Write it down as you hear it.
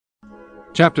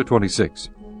Chapter 26.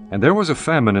 And there was a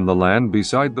famine in the land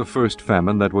beside the first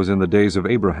famine that was in the days of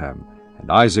Abraham.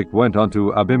 And Isaac went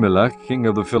unto Abimelech king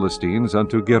of the Philistines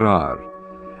unto Gerar.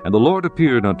 And the Lord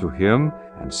appeared unto him,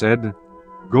 and said,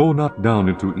 Go not down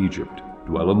into Egypt,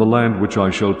 dwell in the land which I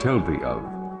shall tell thee of.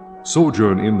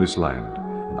 Sojourn in this land,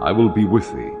 and I will be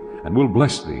with thee, and will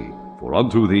bless thee. For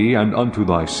unto thee and unto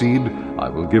thy seed I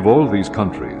will give all these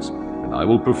countries, and I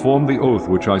will perform the oath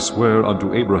which I sware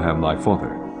unto Abraham thy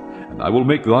father. And I will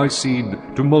make thy seed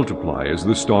to multiply as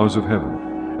the stars of heaven,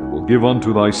 and will give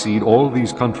unto thy seed all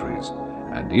these countries,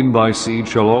 and in thy seed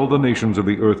shall all the nations of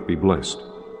the earth be blessed.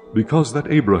 Because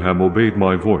that Abraham obeyed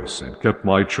my voice, and kept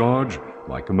my charge,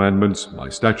 my commandments, my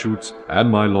statutes, and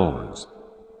my laws.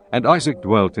 And Isaac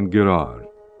dwelt in Gerar.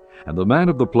 And the man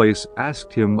of the place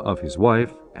asked him of his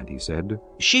wife, and he said,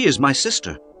 She is my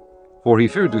sister. For he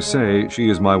feared to say, She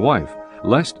is my wife,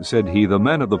 lest, said he, the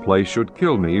man of the place should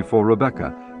kill me for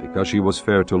Rebekah, because she was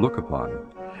fair to look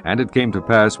upon. And it came to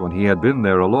pass, when he had been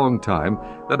there a long time,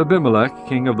 that Abimelech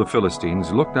king of the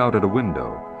Philistines looked out at a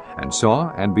window, and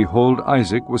saw, and behold,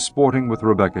 Isaac was sporting with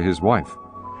Rebekah his wife.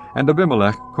 And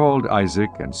Abimelech called Isaac,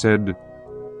 and said,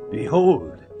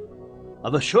 Behold,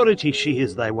 of a surety she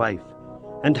is thy wife.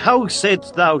 And how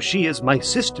saidst thou, She is my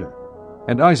sister?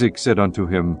 And Isaac said unto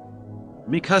him,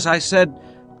 Because I said,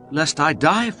 Lest I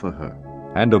die for her.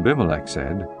 And Abimelech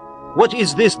said, What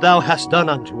is this thou hast done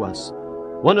unto us?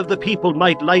 One of the people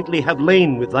might lightly have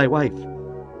lain with thy wife,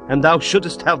 and thou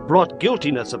shouldest have brought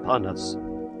guiltiness upon us.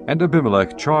 And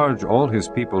Abimelech charged all his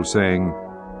people, saying,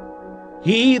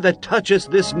 He that toucheth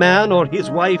this man or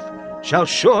his wife shall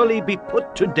surely be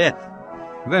put to death.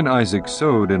 Then Isaac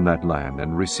sowed in that land,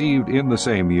 and received in the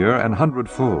same year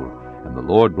 100-fold, and the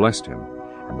Lord blessed him.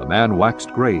 And the man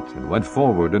waxed great, and went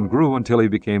forward, and grew until he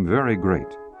became very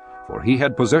great. For he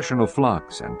had possession of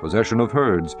flocks, and possession of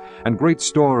herds, and great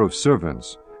store of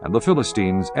servants, and the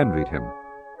Philistines envied him.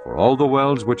 For all the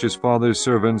wells which his father's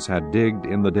servants had digged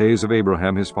in the days of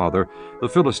Abraham his father, the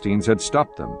Philistines had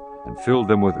stopped them, and filled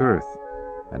them with earth.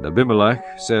 And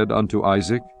Abimelech said unto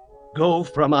Isaac, Go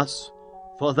from us,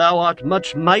 for thou art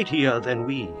much mightier than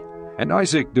we. And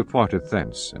Isaac departed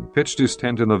thence, and pitched his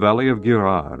tent in the valley of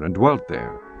Gerar, and dwelt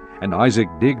there. And Isaac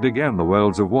digged again the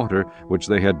wells of water, which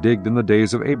they had digged in the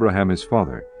days of Abraham his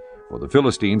father. For the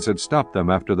Philistines had stopped them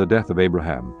after the death of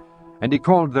Abraham. And he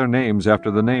called their names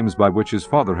after the names by which his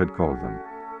father had called them.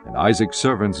 And Isaac's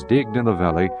servants digged in the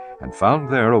valley, and found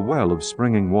there a well of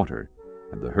springing water.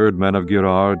 And the herdmen of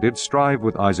Gerar did strive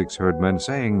with Isaac's herdmen,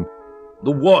 saying,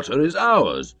 The water is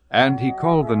ours. And he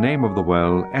called the name of the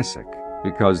well Esek,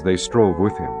 because they strove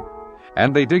with him.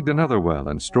 And they digged another well,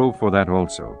 and strove for that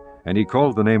also. And he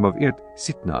called the name of it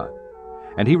Sitnah.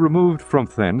 And he removed from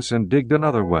thence, and digged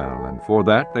another well, and for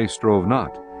that they strove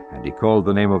not. And he called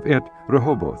the name of it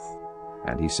Rehoboth.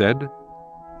 And he said,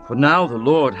 For now the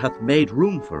Lord hath made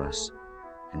room for us,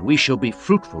 and we shall be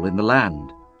fruitful in the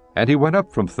land. And he went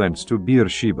up from thence to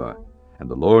Beersheba. And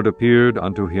the Lord appeared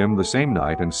unto him the same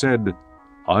night, and said,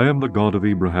 I am the God of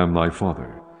Abraham thy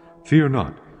father. Fear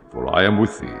not, for I am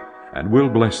with thee, and will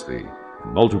bless thee,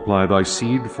 and multiply thy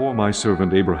seed for my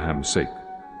servant Abraham's sake.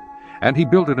 And he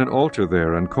builded an altar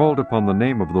there, and called upon the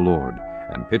name of the Lord,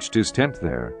 and pitched his tent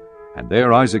there. And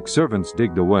there Isaac's servants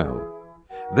digged a well.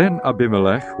 Then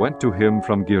Abimelech went to him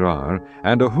from Gerar,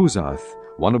 and Ahuzath,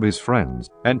 one of his friends,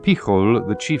 and Pichol,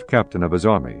 the chief captain of his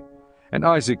army. And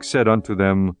Isaac said unto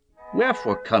them,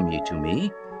 Wherefore come ye to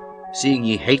me, seeing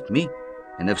ye hate me,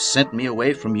 and have sent me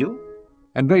away from you?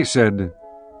 And they said,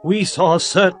 We saw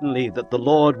certainly that the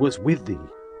Lord was with thee.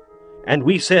 And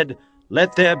we said,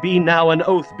 Let there be now an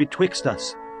oath betwixt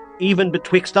us, even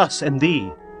betwixt us and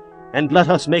thee, and let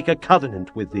us make a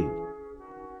covenant with thee,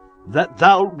 that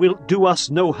thou wilt do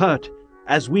us no hurt,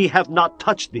 as we have not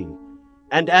touched thee,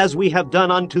 and as we have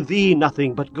done unto thee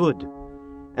nothing but good,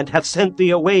 and have sent thee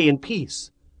away in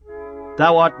peace.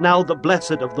 Thou art now the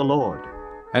blessed of the Lord.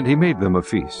 And he made them a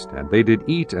feast, and they did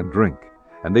eat and drink.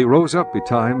 And they rose up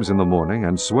betimes in the morning,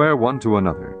 and sware one to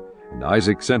another. And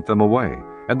Isaac sent them away,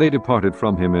 and they departed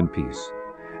from him in peace.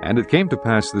 And it came to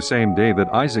pass the same day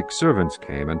that Isaac's servants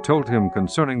came, and told him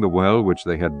concerning the well which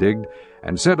they had digged,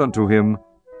 and said unto him,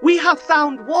 We have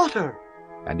found water.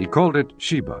 And he called it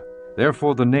Sheba.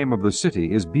 Therefore the name of the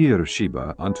city is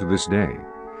Beersheba unto this day.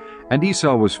 And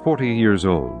Esau was 40 years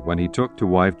old, when he took to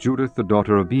wife Judith the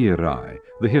daughter of Beeri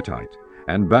the Hittite,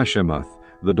 and Bashemath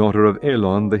the daughter of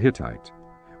Elon the Hittite,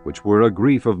 which were a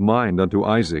grief of mind unto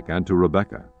Isaac and to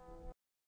Rebekah.